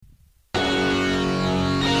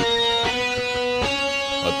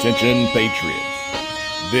Attention Patriots,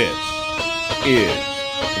 this is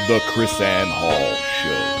the Chris Ann Hall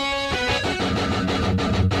Show.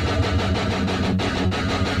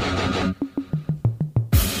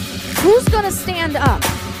 Who's going to stand up?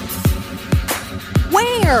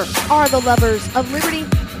 Where are the lovers of liberty?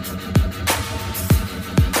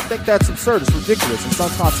 I think that's absurd. It's ridiculous. It's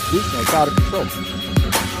unconstitutional. It's out of control.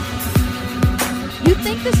 You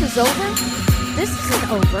think this is over? This isn't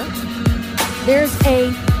over. There's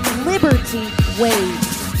a liberty wave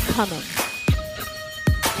coming.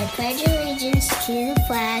 I pledge allegiance to the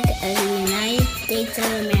flag of the United States of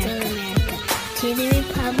America, to the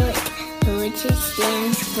republic for which it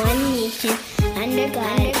stands, one nation, under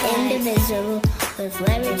God, indivisible, with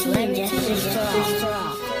liberty and justice for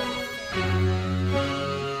all.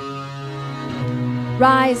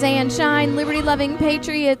 Rise and shine, liberty-loving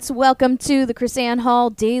patriots. Welcome to the Chris Ann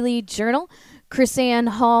Hall Daily Journal. Chris Ann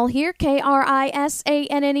Hall here,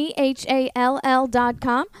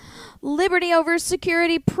 KRISANNEHALL.com. Liberty over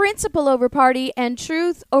security, principle over party, and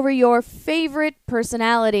truth over your favorite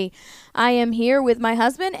personality. I am here with my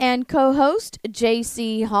husband and co-host,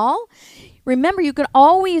 J.C. Hall. Remember, you can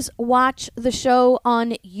always watch the show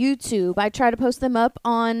on YouTube. I try to post them up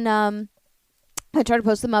on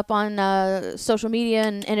social media,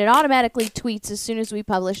 and it automatically tweets as soon as we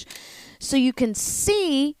publish. So you can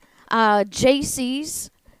see JC's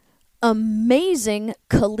amazing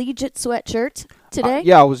collegiate sweatshirt today.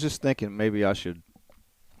 Yeah, I was just thinking maybe I should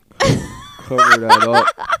cover that up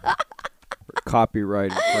for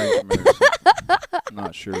copyright infringement or something. I'm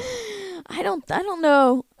not sure. I don't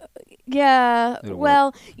know. Yeah.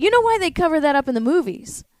 Well, you know why they cover that up in the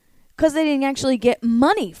movies? Because they didn't actually get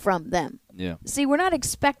money from them. Yeah. See, we're not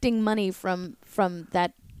expecting money from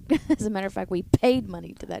that. As a matter of fact, we paid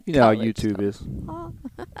money to that. You know how YouTube is.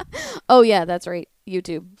 Oh, yeah, that's right.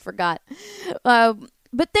 YouTube. Forgot.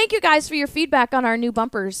 But thank you guys for your feedback on our new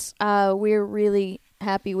bumpers. We're really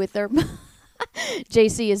happy with their...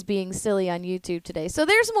 JC is being silly on YouTube today. So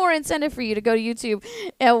there's more incentive for you to go to YouTube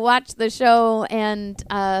and watch the show and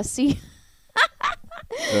see...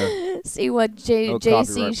 See what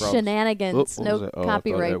JC shenanigans. No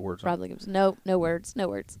copyright problems. No words.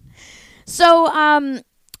 So,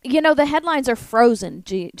 the headlines are frozen,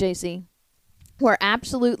 JC. We're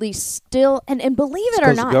absolutely still, and believe it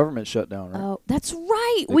or not. The government shut down, right? Oh, that's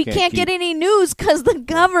right. We can't get any news because the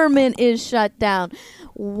government is shut down.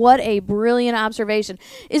 What a brilliant observation.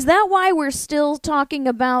 Is that why we're still talking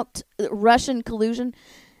about Russian collusion?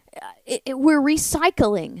 We're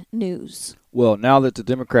recycling news. Well, now that the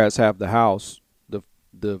Democrats have the House, the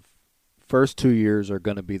first 2 years are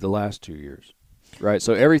going to be the last 2 years, right?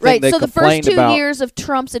 So everything they complained about. Right, so the first 2 years of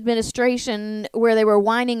Trump's administration where they were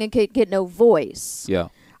whining and could get no voice are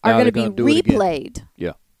going to be replayed.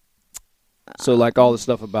 Yeah. So like all the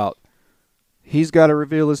stuff about he's got to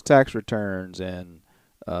reveal his tax returns and,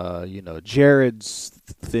 Jared's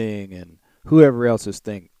thing and whoever else's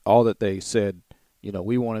thing, all that they said,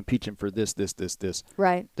 we want to impeach him for this.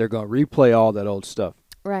 Right. They're going to replay all that old stuff.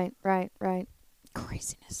 Right.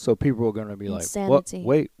 Craziness. So people are going to be Insanity. like,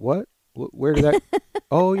 wait, what? Where did that?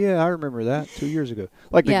 Oh, yeah, I remember that 2 years ago.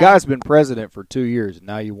 Like the guy's been president for 2 years, and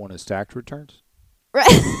now you want his tax returns? Right.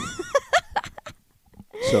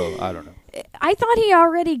 So, I don't know. I thought he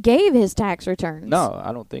already gave his tax returns. No,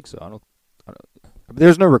 I don't think so. I don't.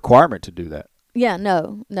 There's no requirement to do that. Yeah,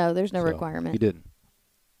 no, there's no requirement. He didn't.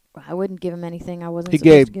 I wouldn't give him anything I wasn't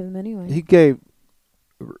supposed to give him anyway. He gave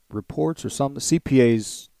reports or something.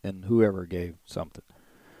 CPAs and whoever gave something.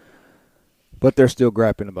 But they're still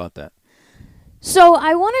griping about that. So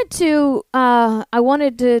I wanted to,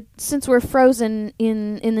 since we're frozen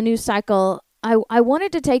in the news cycle, I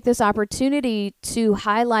wanted to take this opportunity to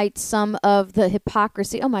highlight some of the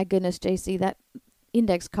hypocrisy. Oh my goodness, JC, that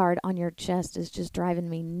index card on your chest is just driving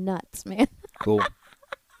me nuts, man. Cool.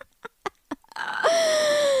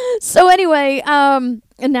 So anyway, and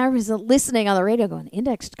I was listening on the radio going,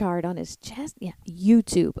 index card on his chest? Yeah,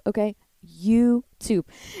 YouTube, okay? YouTube.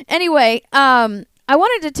 Anyway, I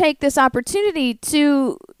wanted to take this opportunity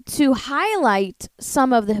to highlight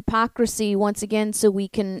some of the hypocrisy once again so we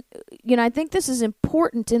can, I think this is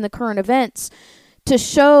important in the current events to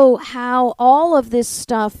show how all of this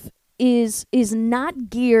stuff is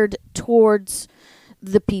not geared towards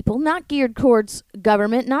the people, not geared towards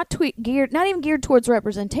government, not even geared towards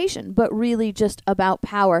representation, but really just about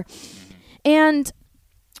power. And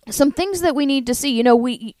some things that we need to see,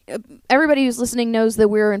 everybody who's listening knows that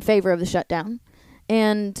we're in favor of the shutdown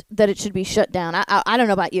and that it should be shut down. I don't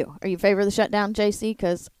know about you. Are you in favor of the shutdown, JC?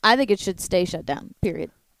 Because I think it should stay shut down, period.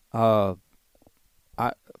 Well,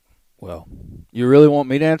 you really want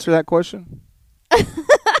me to answer that question?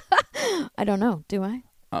 I don't know. Do I?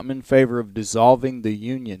 I'm in favor of dissolving the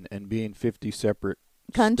union and being 50 separate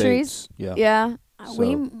Countries? states. Yeah. Yeah.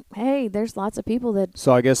 So- Hey, there's lots of people that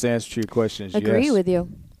So I guess the answer to your question is agree yes. with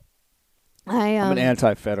you. I'm an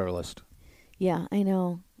anti-federalist. Yeah, I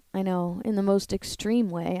know, in the most extreme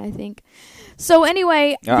way, I think. So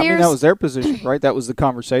anyway, I mean, that was their position, right? That was the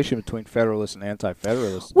conversation between Federalists and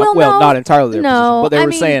anti-Federalists. Well, well, no, not entirely their no, position, but they I were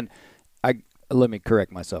mean- saying, let me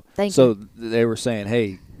correct myself. Thank so you. they were saying,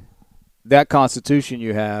 hey, that Constitution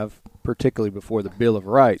you have, particularly before the Bill of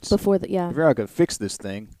Rights, before the if you're not going to fix this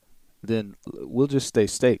thing, then we'll just stay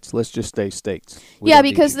states. Let's just stay states. We Yeah, don't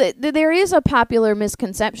need because you. there is a popular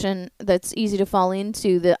misconception that's easy to fall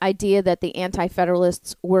into, the idea that the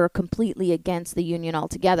Anti-Federalists were completely against the Union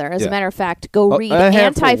altogether. As a Yeah. matter of fact, go read a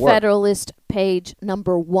handful were. Anti-Federalist page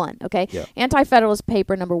number 1, okay? Yeah. Anti-Federalist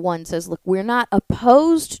paper number 1 says, look, we're not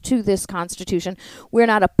opposed to this Constitution. We're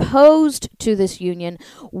not opposed to this Union.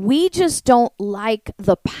 We just don't like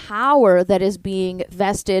the power that is being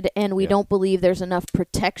vested, and we Yeah. don't believe there's enough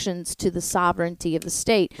protections to the sovereignty of the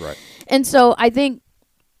state. Right. And so I think,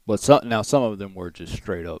 But some of them were just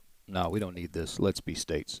straight up, no, we don't need this. Let's be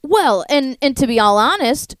states. well, and to be all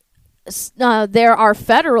honest, there are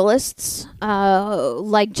Federalists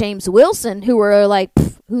like James Wilson who were like,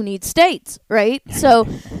 who needs states, right? So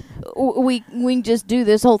we can just do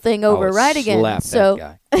this whole thing over right again. Slap So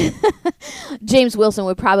that guy. James Wilson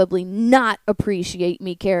would probably not appreciate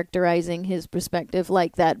me characterizing his perspective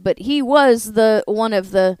like that, but he was one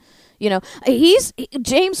of the,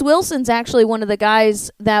 James Wilson's actually one of the guys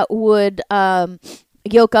that would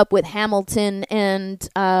yoke up with Hamilton and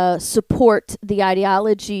support the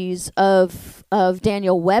ideologies of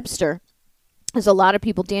Daniel Webster. There's a lot of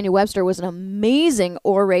people. Daniel Webster was an amazing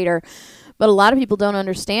orator, but a lot of people don't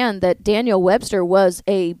understand that Daniel Webster was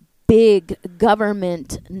a big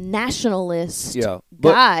government nationalist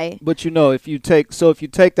guy. But if you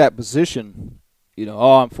take that position,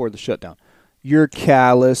 I'm for the shutdown. You're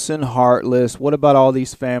callous and heartless. What about all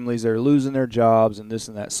these families that are losing their jobs and this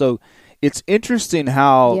and that? So it's interesting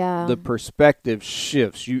how the perspective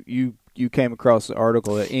shifts. You came across the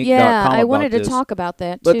article at Inc.com about I wanted to this. talk about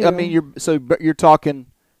that But too. I mean, you're talking.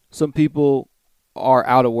 Some people are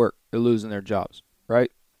out of work; they're losing their jobs,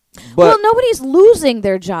 right? But nobody's losing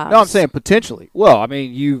their jobs. no, I'm saying potentially. Well, I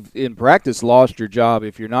mean, you've in practice lost your job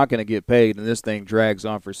if you're not going to get paid, and this thing drags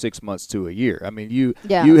on for 6 months to a year. I mean, you're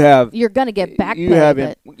going to get back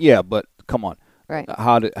paid. But come on, right?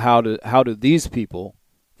 How do these people?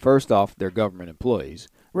 First off, they're government employees.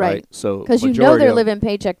 Right. So because they're living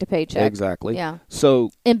paycheck to paycheck. Exactly. Yeah. So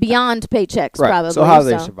and beyond paychecks, right. probably. So how do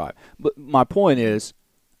they survive? But my point is,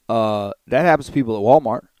 that happens to people at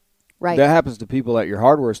Walmart. Right. That happens to people at your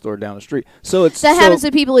hardware store down the street. So happens to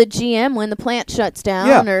people at GM when the plant shuts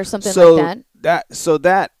down or something like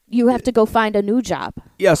that. You have to go find a new job.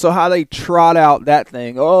 Yeah. So how they trot out that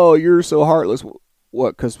thing? Oh, you're so heartless.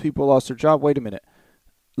 What? Because people lost their job. Wait a minute.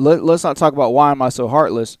 Let's not talk about why am I so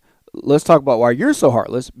heartless. Let's talk about why you're so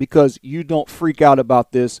heartless, because you don't freak out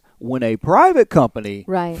about this when a private company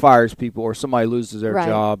fires people or somebody loses their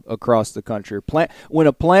job across the country. When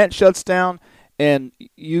a plant shuts down and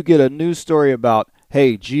you get a news story about,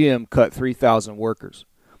 hey, GM cut 3,000 workers.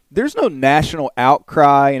 There's no national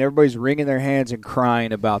outcry and everybody's wringing their hands and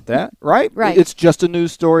crying about that, right? Right. It's just a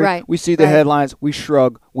news story. Right. We see the headlines, we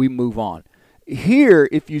shrug, we move on. Here,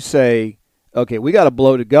 if you say, okay, we got to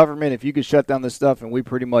blow the government. If you could shut down this stuff and we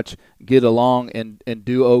pretty much get along and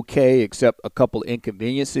do okay, except a couple of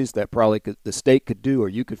inconveniences that probably the state could do or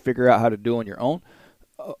you could figure out how to do on your own.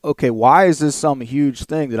 Okay, why is this some huge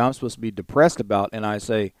thing that I'm supposed to be depressed about? And I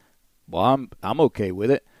say, well, I'm okay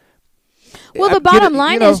with it. Well, the bottom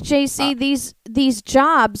line is, JC, these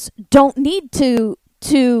jobs don't need to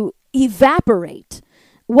evaporate.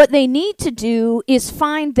 What they need to do is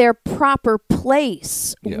find their proper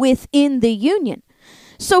place within the union.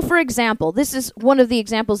 So, for example, this is one of the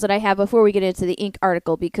examples that I have before we get into the Inc.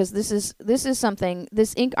 article, because this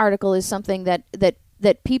Inc. article is something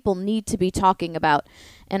that people need to be talking about,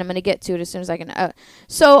 and I'm going to get to it as soon as I can.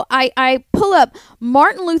 So I pull up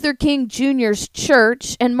Martin Luther King Jr.'s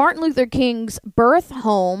church, and Martin Luther King's birth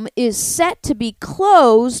home is set to be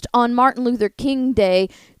closed on Martin Luther King Day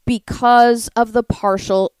because of the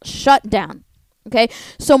partial shutdown. Okay,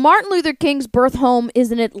 so Martin Luther King's birth home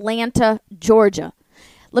is in Atlanta, Georgia.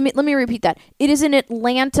 Let me repeat that. It is in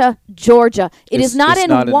Atlanta, Georgia. It's not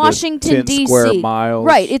in Washington, D.C. 10 square miles.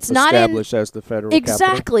 Right. It's not established as the federal capital.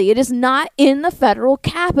 Exactly. It is not in the federal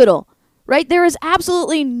capital. Right? There is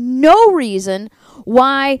absolutely no reason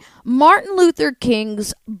why Martin Luther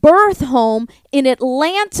King's birth home in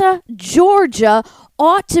Atlanta, Georgia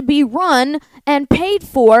ought to be run and paid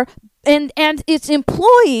for and its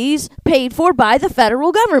employees paid for by the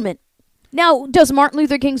federal government. Now, does Martin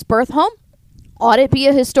Luther King's birth home, ought it be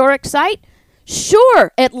a historic site?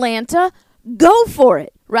 Sure, Atlanta, go for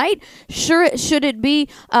it, right? Sure, should it be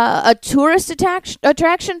a tourist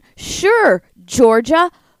attraction? Sure, Georgia,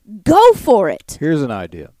 go for it. Here's an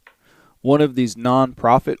idea. One of these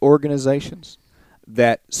nonprofit organizations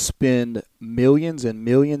that spend millions and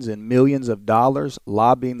millions and millions of dollars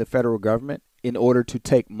lobbying the federal government in order to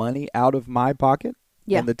take money out of my pocket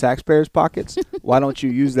and the taxpayers' pockets. Why don't you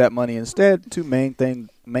use that money instead to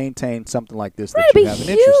maintain something like this that you have an interest in?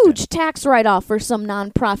 That'd be a huge tax write-off for some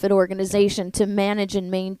nonprofit organization to manage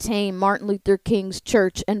and maintain Martin Luther King's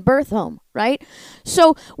church and birth home, right?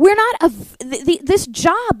 So we're not this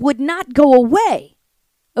job would not go away,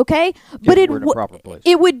 okay? But it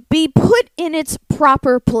would be put in its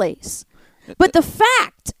proper place. But the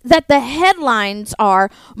fact that the headlines are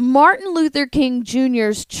Martin Luther King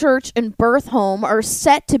Jr.'s church and birth home are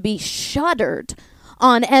set to be shuttered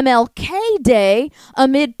on MLK Day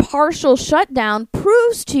amid partial shutdown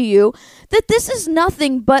proves to you that this is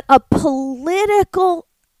nothing but a political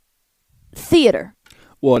theater.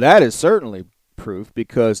 Well, that is certainly proof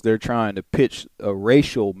because they're trying to pitch a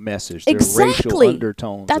racial message. Exactly. Racial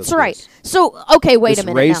undertones. That's right. This. So, okay, wait a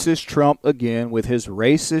minute. Racist now. Trump again with his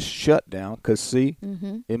racist shutdown because, see,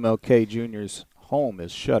 MLK Jr.'s home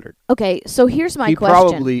is shuttered. Okay, so here's my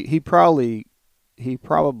question. He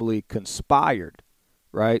probably conspired,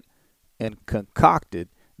 right, and concocted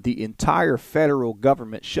the entire federal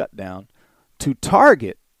government shutdown to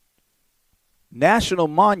target national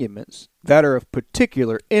monuments that are of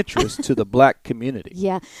particular interest to the black community.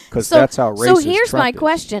 Yeah. Because that's how racist Trump is. So here's my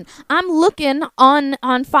question. I'm looking on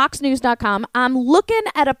foxnews.com. I'm looking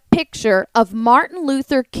at a picture of Martin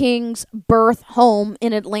Luther King's birth home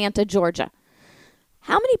in Atlanta, Georgia.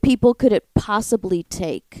 How many people could it possibly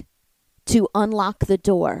take to unlock the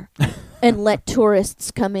door and let tourists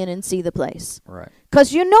come in and see the place? Right.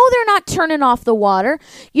 Because you know they're not turning off the water.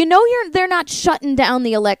 You know they're not shutting down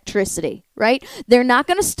the electricity, right? They're not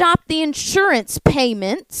going to stop the insurance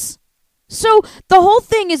payments. So the whole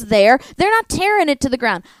thing is there. They're not tearing it to the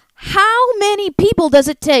ground. How many people does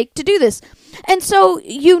it take to do this? And so,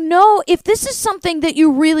 you know, if this is something that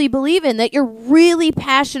you really believe in, that you're really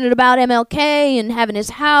passionate about MLK and having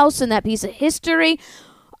his house and that piece of history,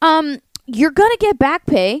 you're going to get back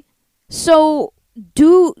pay. So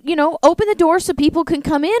open the door so people can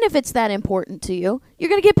come in if it's that important to you. You're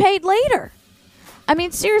going to get paid later. I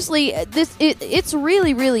mean, seriously, it's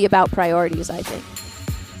really, really about priorities, I think.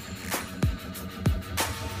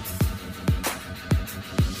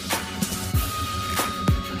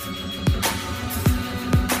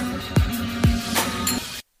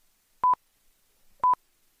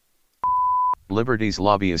 Liberty's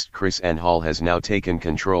lobbyist Chris Ann Hall has now taken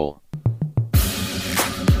control.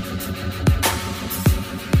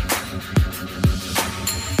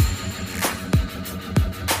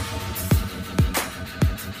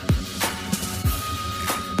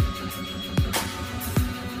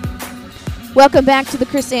 Welcome back to the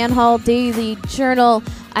Chris Ann Hall Daily Journal.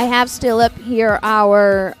 I have still up here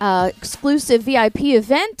our exclusive VIP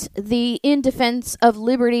event, the In Defense of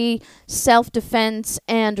Liberty, Self-Defense,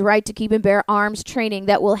 and Right to Keep and Bear Arms training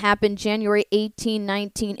that will happen January 18,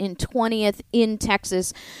 19, and 20th in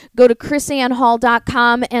Texas. Go to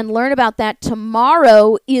chrisannhall.com and learn about that.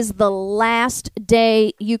 Tomorrow is the last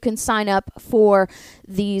day you can sign up for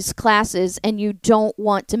these classes, and you don't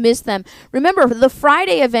want to miss them. Remember, the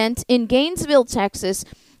Friday event in Gainesville, Texas,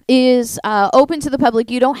 is open to the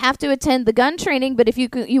public. You don't have to attend the gun training, but if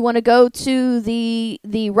you want to go to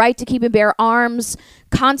the Right to Keep and Bear Arms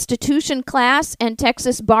Constitution class and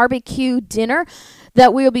Texas barbecue dinner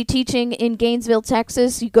that we'll be teaching in Gainesville,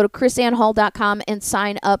 Texas, you go to chrisannhall.com and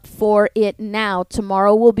sign up for it now.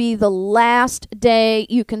 Tomorrow will be the last day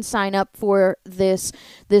you can sign up for this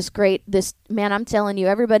man, I'm telling you,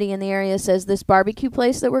 everybody in the area says this barbecue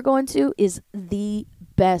place that we're going to is the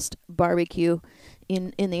best barbecue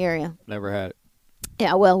in the area. Never had it.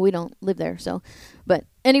 Yeah, well, we don't live there, so. But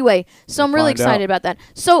anyway, so I'm really excited about that.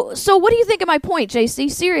 So what do you think of my point, JC?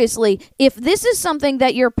 Seriously, if this is something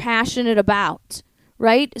that you're passionate about,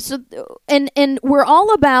 right? So and we're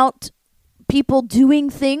all about people doing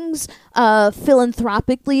things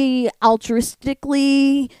philanthropically,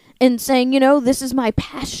 altruistically, and saying, this is my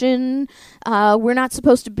passion. We're not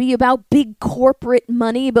supposed to be about big corporate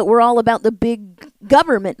money, but we're all about the big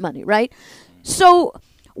government money, right? So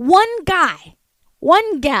one guy,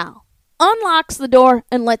 one gal unlocks the door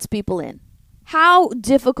and lets people in. How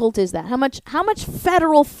difficult is that? How much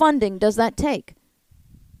federal funding does that take?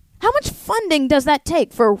 How How much funding does that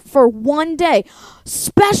take for one day?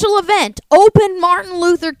 Special event, open Martin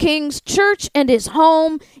Luther King's church and his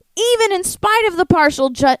home, even in spite of the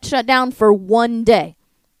partial shutdown for one day.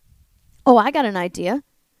 Oh, I got an idea.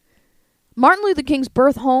 Martin Luther King's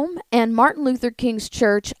birth home and Martin Luther King's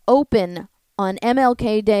church open on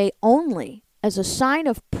MLK Day only as a sign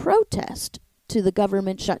of protest to the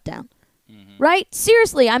government shutdown. Mm-hmm. Right?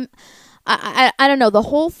 Seriously, I don't know. The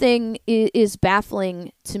whole thing is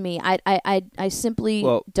baffling to me. I simply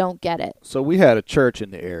don't get it. So we had a church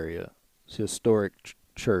in the area. It's a historic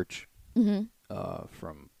church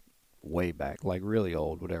from way back, like really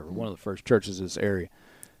old, whatever. One of the first churches in this area.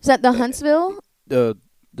 Is that the Huntsville? The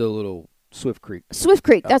little Swift Creek. Swift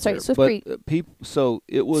Creek, that's right, Swift Creek. So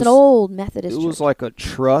it was an old Methodist church. It was like a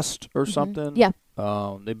trust or something. Yeah.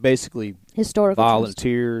 They basically historical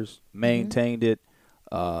volunteers maintained it.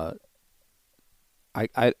 I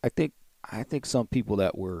think some people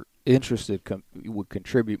that were interested would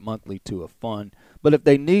contribute monthly to a fund. But if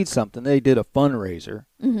they need something, they did a fundraiser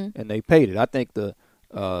and they paid it. I think the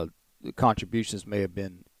contributions may have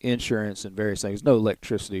been insurance and various things. No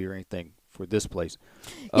electricity or anything for this place.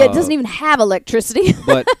 Yeah, it doesn't even have electricity.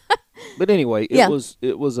 but anyway, it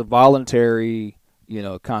was a voluntary,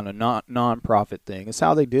 kind of non-profit thing. It's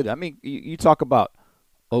how they did it. I mean, you talk about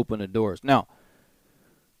open the doors. Now,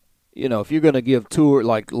 if you're going to give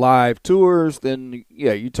live tours, then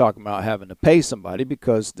you're talking about having to pay somebody,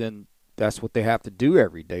 because then that's what they have to do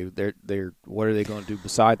every day. They're what are they going to do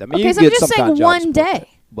beside that? I mean, okay, so I'm just saying one day.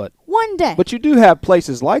 One day. But you do have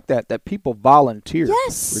places like that people volunteer.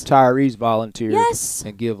 Yes. Retirees volunteer. Yes.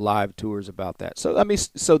 And give live tours about that. So, I mean,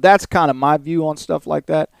 so that's kind of my view on stuff like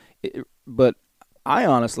that. But I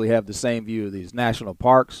honestly have the same view of these national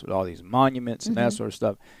parks with all these monuments and that sort of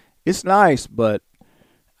stuff. It's nice, but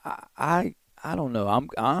I don't know.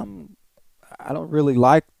 I don't really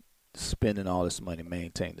like spending all this money to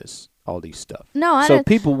maintain all these stuff. No, I so don't.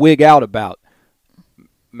 People wig out about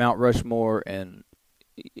Mount Rushmore and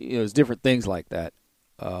there's different things like that.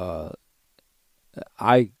 I'm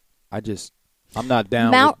not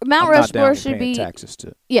down. Mount Rushmore should be taxes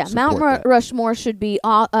to Mount Rushmore should be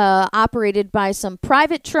operated by some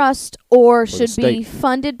private trust or should be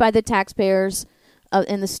funded by the taxpayers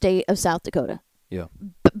in the state of South Dakota. Yeah.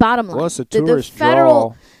 Bottom line, well, it's a tourist the federal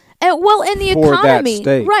draw. And the economy,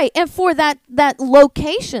 right? And for that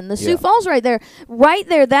location, the Sioux Falls, right there.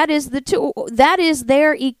 That is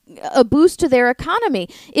a boost to their economy.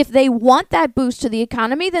 If they want that boost to the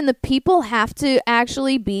economy, then the people have to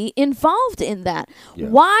actually be involved in that. Yeah.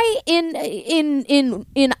 Why in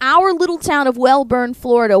our little town of Wellburn,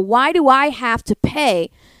 Florida? Why do I have to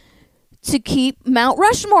pay to keep Mount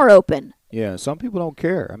Rushmore open? Yeah, some people don't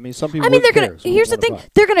care. I mean, some people. they're gonna. Here's the thing: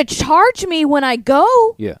 they're gonna charge me when I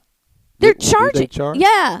go. Yeah. They're charging. They charge?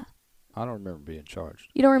 Yeah. I don't remember being charged.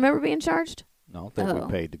 You don't remember being charged? No, I don't think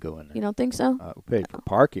we paid to go in there. You don't think so? We paid for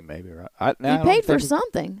parking, maybe, right? You paid for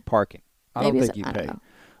something. Parking. I don't think you pay.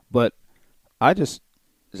 But I'm just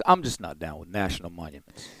not down with national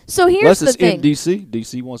monuments. So here's the thing. In D.C.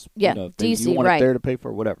 D.C. wants, DC, you want it there to pay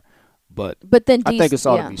for whatever. But then I think it's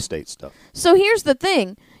ought to be state stuff. So here's the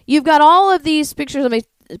thing. You've got all of these pictures. Let me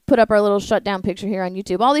put up our little shutdown picture here on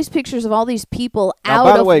YouTube. All these pictures of all these people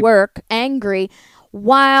out of work, angry,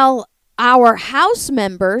 while our House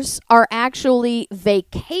members are actually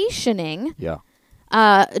vacationing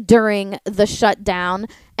during the shutdown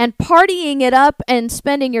and partying it up and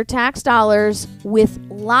spending your tax dollars with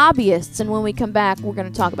lobbyists. And when we come back, we're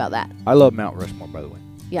going to talk about that. I love Mount Rushmore, by the way.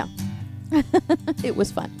 Yeah. It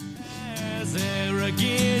was fun.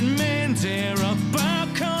 Arrogant men tear up our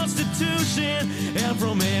Constitution, and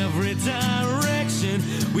from every direction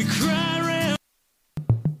we cry around.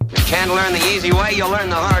 You can't learn the easy way, you'll learn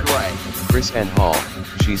the hard way. Chris Ann Hall,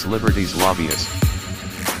 she's Liberty's lobbyist.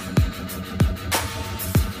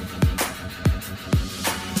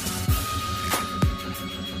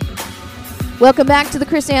 Welcome back to the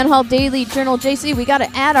Chris Ann Hall Daily Journal. JC, we got to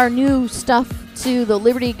add our new stuff to the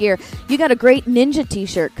Liberty gear. You got a great ninja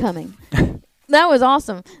t-shirt coming. That was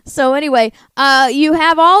awesome. So anyway, you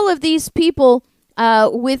have all of these people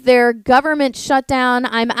with their government shutdown.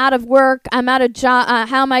 I'm out of work. I'm out of job.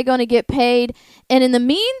 How am I going to get paid? And in the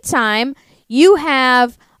meantime, you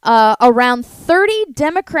have around 30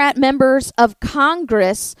 Democrat members of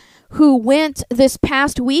Congress who went this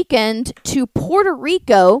past weekend to Puerto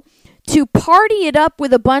Rico to party it up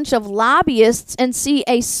with a bunch of lobbyists and see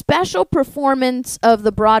a special performance of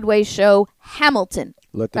the Broadway show Hamilton.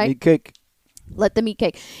 Let them eat cake. Let them eat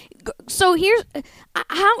cake. So here's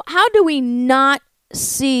how do we not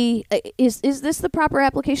see? Is this the proper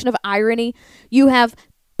application of irony? You have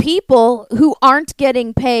people who aren't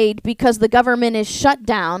getting paid because the government is shut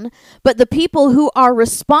down, but the people who are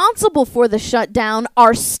responsible for the shutdown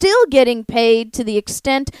are still getting paid to the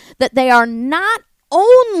extent that they are not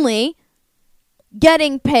only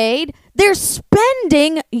getting paid, they're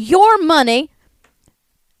spending your money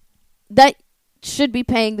that should be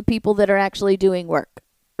paying the people that are actually doing work,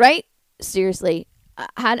 right? Seriously,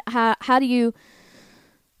 how do you...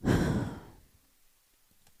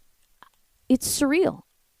 It's surreal.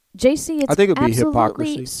 JC, it's I think it would be absolutely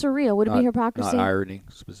hypocrisy. surreal. Would it be hypocrisy? Not irony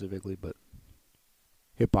specifically, but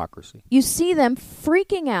hypocrisy. You see them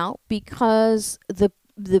freaking out because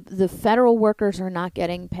the federal workers are not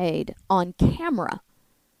getting paid on camera.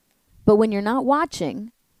 But when you're not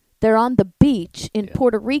watching, they're on the beach in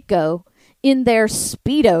Puerto Rico in their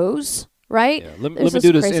Speedos, right? Yeah. Let me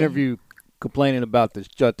do this interview complaining about the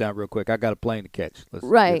shutdown real quick. I got a plane to catch.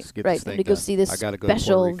 Let's get this thing to go done. see this I gotta go to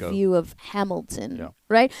special Puerto Rico. view of Hamilton, Yeah.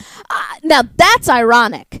 right? Now, that's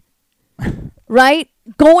ironic, right?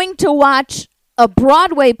 Going to watch a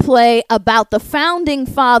Broadway play about the Founding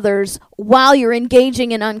Fathers while you're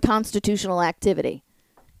engaging in unconstitutional activity.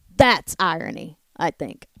 That's irony, I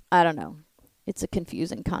think. I don't know. It's a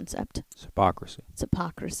confusing concept. It's hypocrisy. It's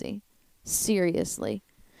hypocrisy. Seriously.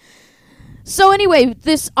 So anyway,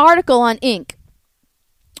 this article on Inc.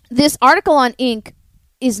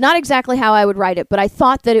 is not exactly how I would write it, but I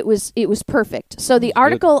thought that it was perfect. So the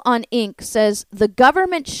article on Inc. says the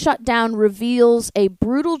government shutdown reveals a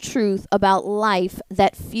brutal truth about life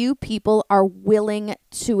that few people are willing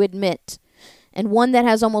to admit, and one that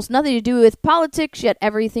has almost nothing to do with politics, yet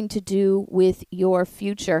everything to do with your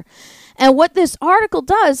future. And what this article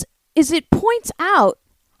does is it points out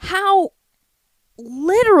how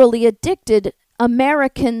literally addicted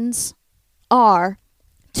Americans are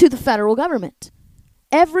to the federal government.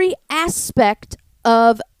 Every aspect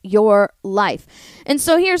of your life. And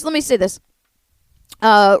so let me say this.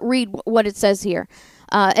 Read what it says here.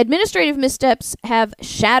 Administrative missteps have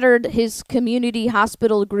shattered his community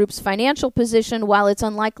hospital group's financial position. While it's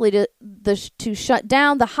unlikely to shut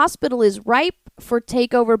down, the hospital is ripe for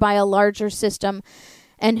takeover by a larger system.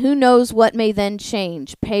 And who knows what may then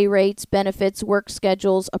change. Pay rates, benefits, work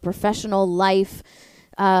schedules, a professional life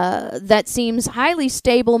that seems highly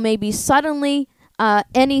stable may be suddenly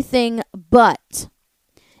anything but.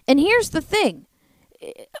 And here's the thing.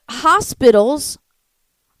 Hospitals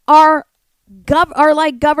are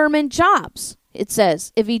like government jobs, it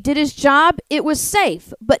says. If he did his job, it was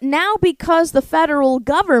safe. But now because the federal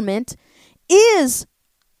government is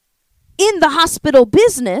in the hospital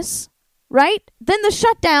business, right? Then the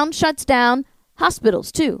shutdown shuts down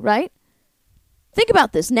hospitals too, right? Think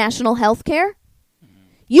about this. National health care.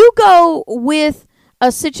 You go with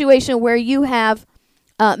a situation where you have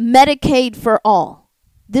Medicaid for all.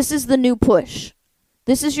 This is the new push.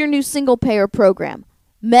 This is your new single-payer program.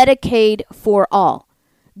 Medicaid for all.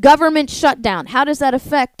 Government shutdown. How does that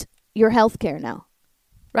affect your health care now?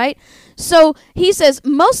 Right? So he says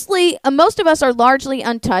most of us are largely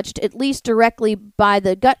untouched, at least directly by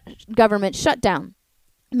the government shutdown.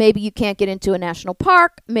 Maybe you can't get into a national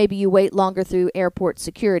park. Maybe you wait longer through airport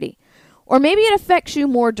security. Or maybe it affects you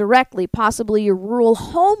more directly. Possibly your rural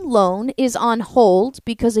home loan is on hold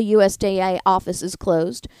because a USDA office is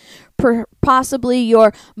closed. Possibly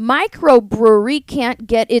your microbrewery can't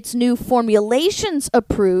get its new formulations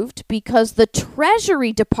approved because the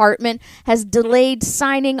Treasury Department has delayed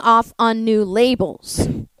signing off on new labels.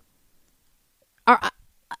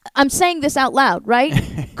 I'm saying this out loud, right?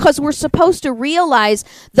 Because we're supposed to realize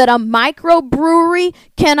that a microbrewery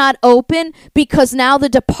cannot open because now the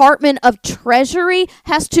Department of Treasury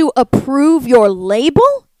has to approve your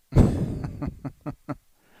label?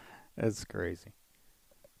 That's crazy.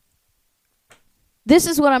 This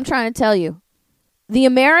is what I'm trying to tell you. The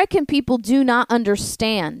American people do not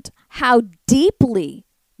understand how deeply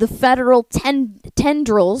the federal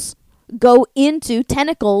tendrils go into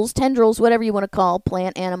tendrils, whatever you want to call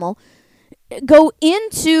plant, animal, go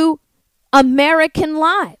into American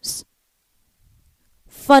lives.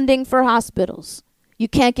 Funding for hospitals. You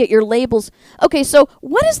can't get your labels. Okay, so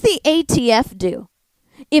what does the ATF do?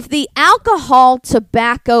 If the alcohol,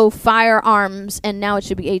 tobacco, firearms, and now it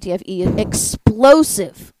should be ATFE,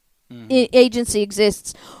 explosive agency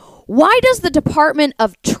exists, why does the Department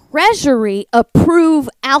of Treasury approve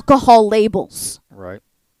alcohol labels? Right.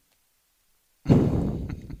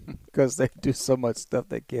 Because they do so much stuff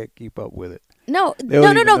they can't keep up with it. No,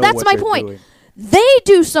 that's my point. Doing. They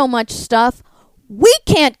do so much stuff, we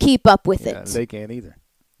can't keep up with it. They can't either.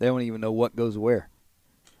 They don't even know what goes where.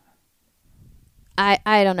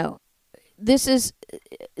 I don't know. this is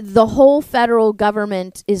the whole federal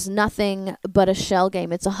government is nothing but a shell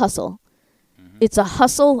game. It's a hustle. It's a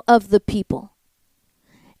hustle of the people.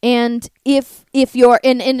 And if you're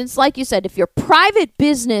and it's like you said, if your private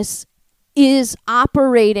business is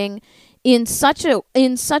operating in such a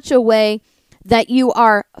way that you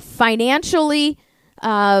are financially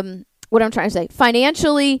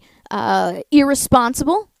financially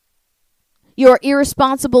irresponsible. You're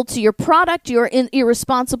irresponsible to your product. You're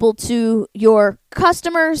irresponsible to your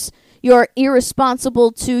customers. You're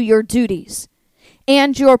irresponsible to your duties.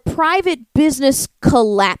 And your private business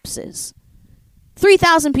collapses.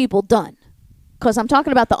 3,000 people done. Because I'm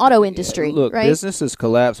talking about the auto industry, Look, right? businesses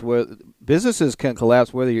can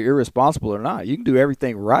collapse whether you're irresponsible or not. You can do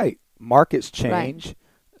everything right. Markets change.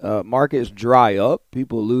 Markets dry up.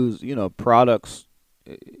 People lose, products.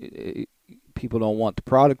 People don't want the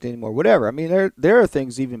product anymore, whatever. I mean, there are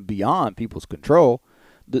things even beyond people's control.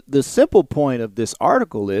 The simple point of this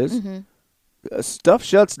article is stuff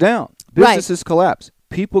shuts down. Businesses collapse.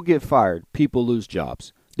 People get fired. People lose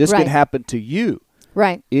jobs. This can happen to you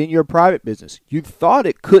in your private business. You thought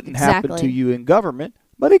it couldn't happen to you in government,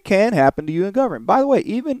 but it can happen to you in government. By the way,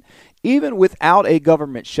 even without a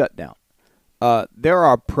government shutdown, there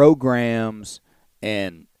are programs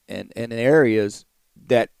and areas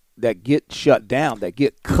that get shut down, that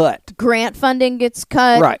get cut. Grant funding gets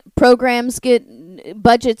cut. Right.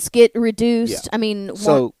 Budgets get reduced. Yeah. I mean,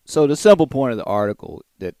 so the simple point of the article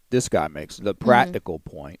that this guy makes, the practical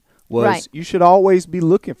point, was you should always be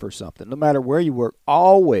looking for something. No matter where you work,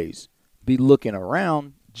 always be looking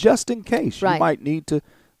around just in case. You might need to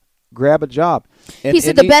grab a job. He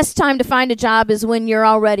said the best time to find a job is when you're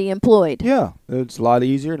already employed. Yeah, it's a lot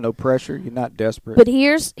easier, no pressure, you're not desperate. But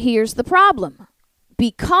here's the problem.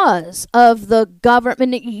 Because of the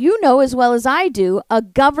government, you know as well as I do, a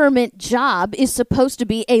government job is supposed to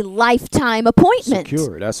be a lifetime appointment.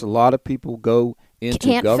 Secure. That's a lot of people go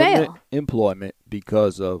into government employment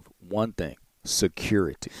because of one thing: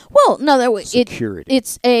 security. Well, no, security.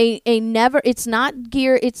 It's not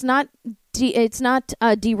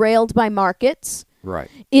derailed by markets. Right.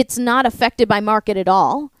 It's not affected by market at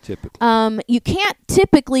all. Typically. You can't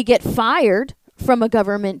typically get fired from a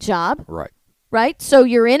government job. Right. Right? So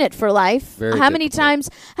you're in it for life. How many times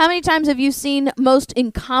have you seen most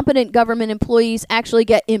incompetent government employees actually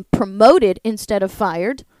get promoted instead of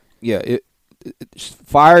fired? Yeah,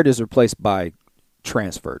 fired is replaced by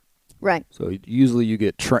transferred. Right. So usually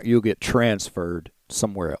you'll get transferred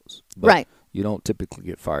somewhere else. But you don't typically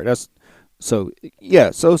get fired. So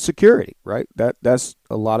security, right? That's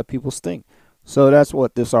a lot of people's thing. So that's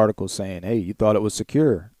what this article is saying. Hey, you thought it was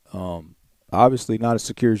secure. Obviously not as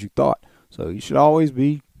secure as you thought. So you should always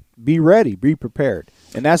be ready, be prepared.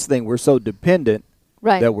 And that's the thing, we're so dependent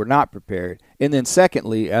that we're not prepared. And then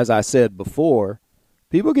secondly, as I said before,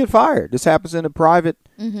 people get fired. This happens in the private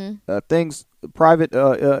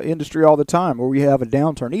industry all the time, where we have a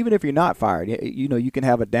downturn. Even if you're not fired, you can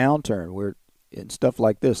have a downturn where and stuff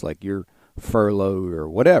like this, like you're furloughed or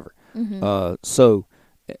whatever. So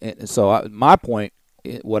my point,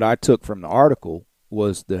 what I took from the article,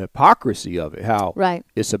 was the hypocrisy of it, how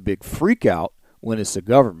it's a big freak out when it's the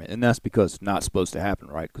government. And that's because it's not supposed to happen,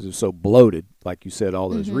 right? Because it's so bloated, like you said, all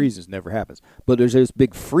those reasons never happens. But there's this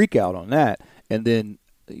big freak out on that, and then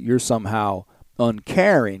you're somehow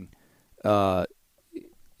uncaring. But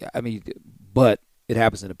it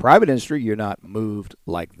happens in the private industry. You're not moved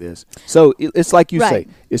like this. So it's like you say,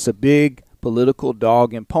 it's a big political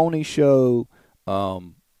dog and pony show.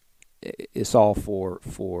 It's all for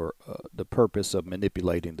the purpose of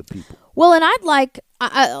manipulating the people. Well, and I'd like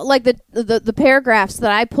the paragraphs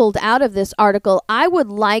that I pulled out of this article. I would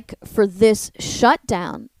like for this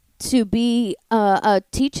shutdown to be a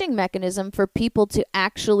teaching mechanism for people to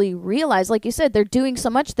actually realize, like you said, they're doing so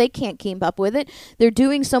much they can't keep up with it. They're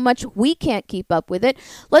doing so much we can't keep up with it.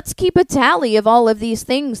 Let's keep a tally of all of these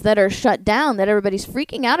things that are shut down that everybody's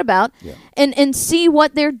freaking out about, and see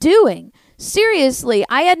what they're doing. Seriously,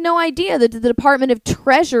 I had no idea that the Department of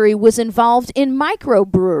Treasury was involved in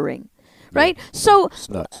microbrewing, right? So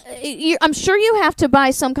I'm sure you have to buy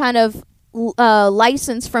some kind of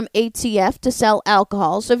license from ATF to sell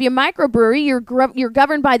alcohol. So if you're microbrewery, you're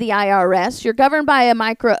governed by the IRS, you're governed by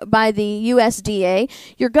the USDA,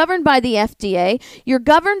 you're governed by the FDA, you're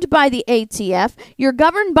governed by the ATF, you're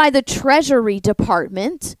governed by the Treasury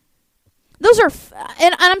Department. Those are,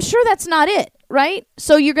 and I'm sure that's not it, right?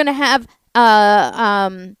 So you're going to have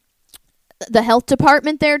the health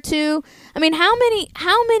department there too. I mean, how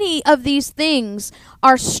many of these things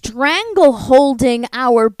are strangleholding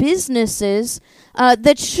our businesses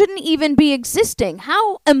that shouldn't even be existing?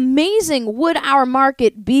 How amazing would our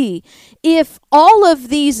market be if all of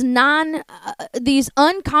these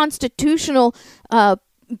unconstitutional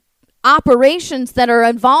operations that are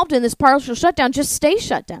involved in this partial shutdown just stay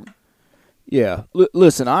shut down? Yeah.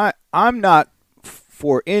 Listen, I'm not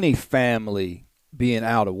for any family being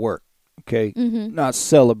out of work. Okay, not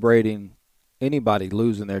celebrating anybody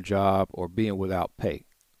losing their job or being without pay.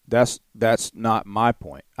 That's not my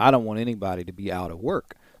point. I don't want anybody to be out of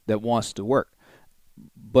work that wants to work.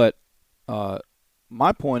 But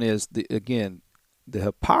my point is the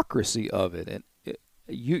hypocrisy of it, and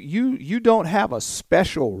you don't have a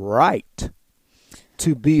special right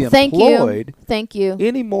to be employed. Thank you.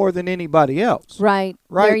 Any more than anybody else. Right.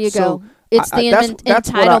 Right. There you So go. It's the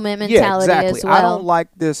entitlement mentality exactly. as well. I don't like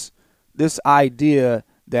this idea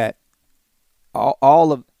that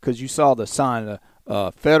all of, because you saw the sign,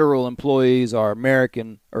 federal employees are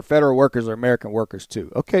American, or federal workers are American workers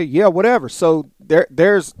too. Okay, yeah, whatever. So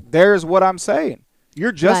there's what I'm saying.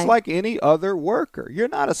 You're just like any other worker. You're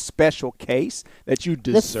not a special case that you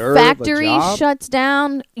deserve a job. The factory shuts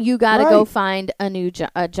down, you got to go find a new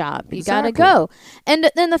job. Exactly. You got to go. And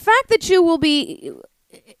then the fact that you will be...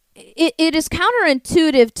 It is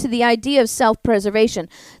counterintuitive to the idea of self-preservation.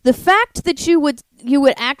 The fact that you would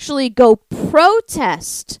actually go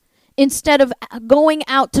protest instead of going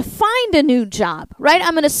out to find a new job, right?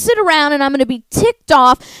 I'm going to sit around and I'm going to be ticked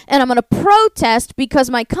off and I'm going to protest because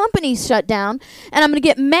my company's shut down, and I'm going to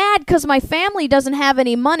get mad because my family doesn't have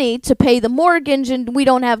any money to pay the mortgage and we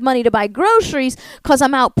don't have money to buy groceries because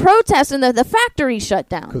I'm out protesting that the factory shut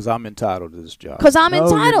down. Because I'm entitled to this job. Because I'm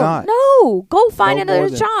entitled. No, go find another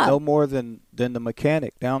job. No more than the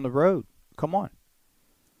mechanic down the road. Come on.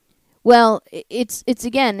 Well, it's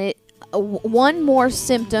again, one more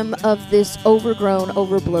symptom of this overgrown,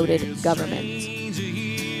 overbloated government.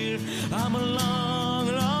 I'm a long,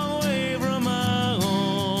 long way from my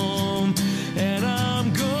home, and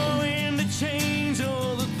I'm going to change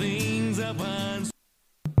all the things I find.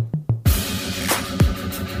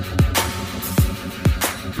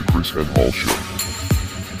 The Chris and Hall Show.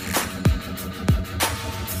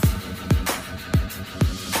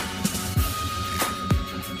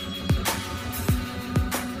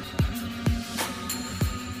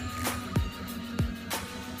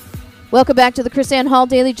 Welcome back to the Chris Ann Hall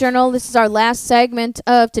Daily Journal. This is our last segment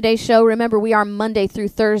of today's show. Remember, we are Monday through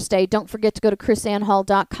Thursday. Don't forget to go to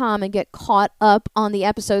chrisannhall.com and get caught up on the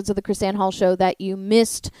episodes of the Chris Ann Hall Show that you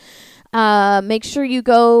missed. Make sure you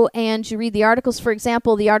go and you read the articles. For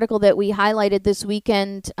example, the article that we highlighted this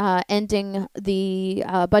weekend, ending the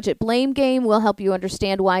budget blame game, will help you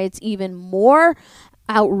understand why it's even more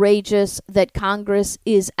outrageous that Congress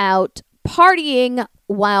is out partying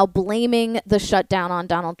while blaming the shutdown on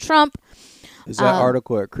Donald Trump. Is that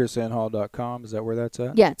article at chrisannhall.com? Is that where that's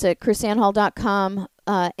at? Yeah, it's at chrisannhall.com.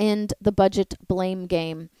 End the budget blame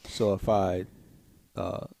game. So if I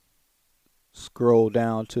scroll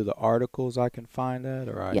down to the articles, I can find that,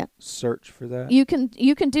 or I search for that? You can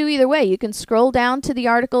do either way. You can scroll down to the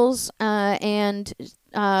articles and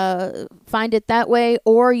find it that way,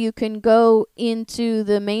 or you can go into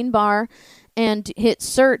the main bar and hit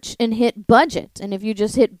search and hit budget. And if you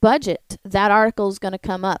just hit budget, that article is going to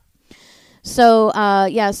come up. So,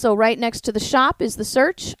 so right next to the shop is the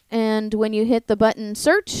search. And when you hit the button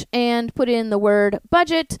search and put in the word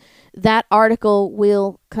budget, that article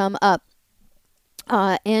will come up.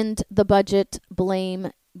 End the budget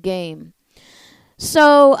blame game.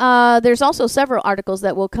 So there's also several articles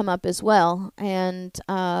that will come up as well, and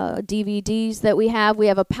DVDs that we have. We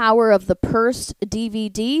have a Power of the Purse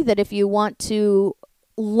DVD that if you want to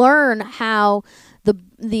learn how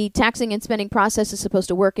the taxing and spending process is supposed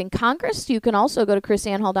to work in Congress, you can also go to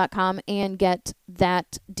chrisannhall.com and get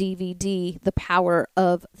that DVD, The Power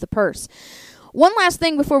of the Purse. One last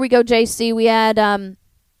thing before we go, JC, we had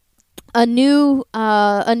a new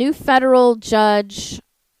federal judge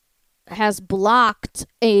has blocked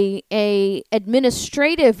a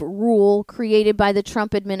administrative rule created by the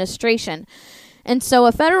Trump administration. And so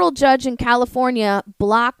a federal judge in California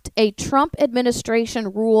blocked a Trump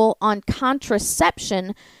administration rule on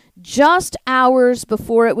contraception just hours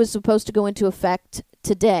before it was supposed to go into effect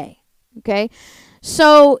today. Okay?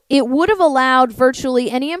 So it would have allowed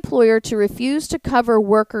virtually any employer to refuse to cover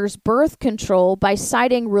workers' birth control by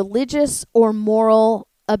citing religious or moral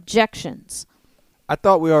objections. I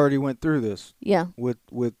thought we already went through this. Yeah. With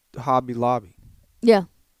Hobby Lobby. Yeah.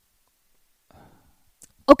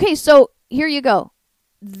 Okay, so here you go.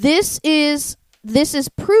 This is this is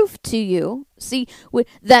proof to you, see,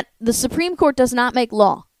 that the Supreme Court does not make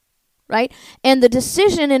law, right? And the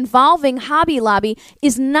decision involving Hobby Lobby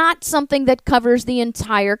is not something that covers the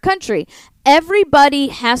entire country. Everybody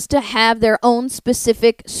has to have their own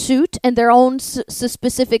specific suit and their own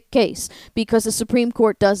specific case because the Supreme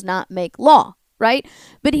Court does not make law, right?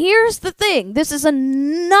 But here's the thing. This is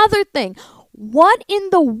another thing. What in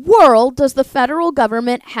the world does the federal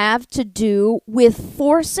government have to do with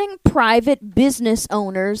forcing private business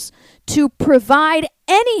owners to provide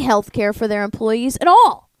any health care for their employees at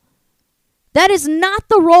all? That is not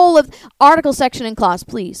the role of Article, Section, and Clause,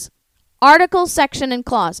 please. Article, Section, and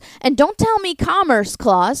Clause. And don't tell me Commerce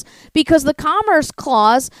Clause, because the Commerce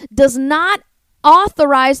Clause does not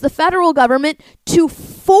authorize the federal government to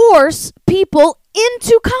force people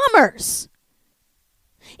into commerce.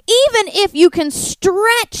 Even if you can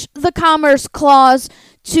stretch the Commerce Clause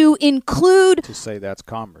to include... To say that's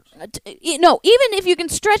commerce. No, even if you can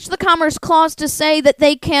stretch the Commerce Clause to say that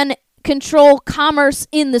they can control commerce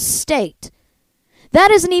in the state. That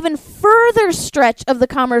is an even further stretch of the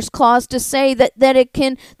Commerce Clause to say that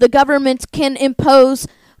the government can impose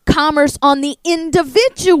commerce on the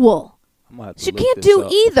individual. So you can't do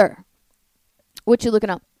either. What you looking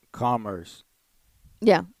up? Commerce.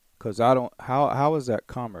 Yeah. Because I don't. How is that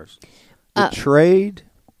commerce? The trade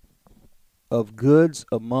of goods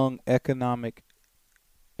among economic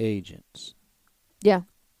agents. Yeah.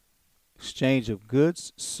 Exchange of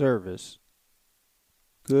goods, services,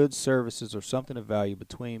 or something of value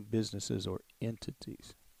between businesses or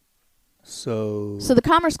entities. So the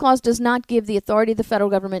Commerce Clause does not give the authority of the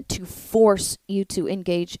federal government to force you to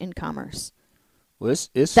engage in commerce. Well,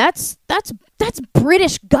 that's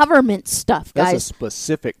British government stuff, guys. That's a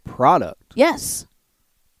specific product. Yes.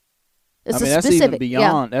 That's even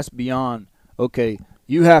beyond. Yeah. That's beyond. Okay,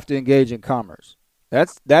 you have to engage in commerce.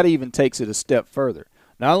 That even takes it a step further.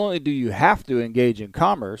 Not only do you have to engage in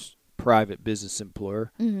commerce, private business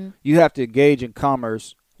employer, you have to engage in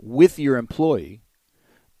commerce with your employee,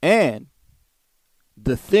 and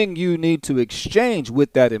the thing you need to exchange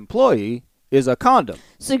with that employee is a condom.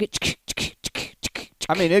 So you get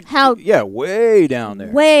way down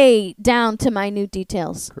there. Way down to minute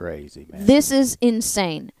details. Crazy, man. This is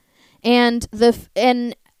insane. And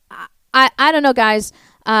I don't know, guys,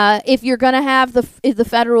 if you're going to have the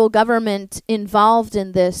federal government involved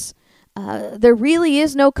in this, there really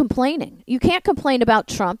is no complaining. You can't complain about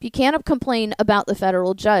Trump. You can't complain about the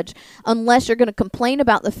federal judge unless you're going to complain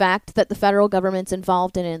about the fact that the federal government's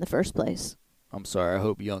involved in it in the first place. I'm sorry. I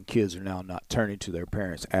hope young kids are now not turning to their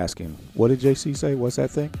parents asking, what did JC say? What's that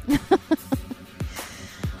thing?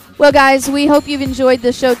 Well, guys, we hope you've enjoyed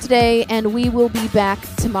the show today, and we will be back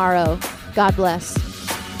tomorrow. God bless.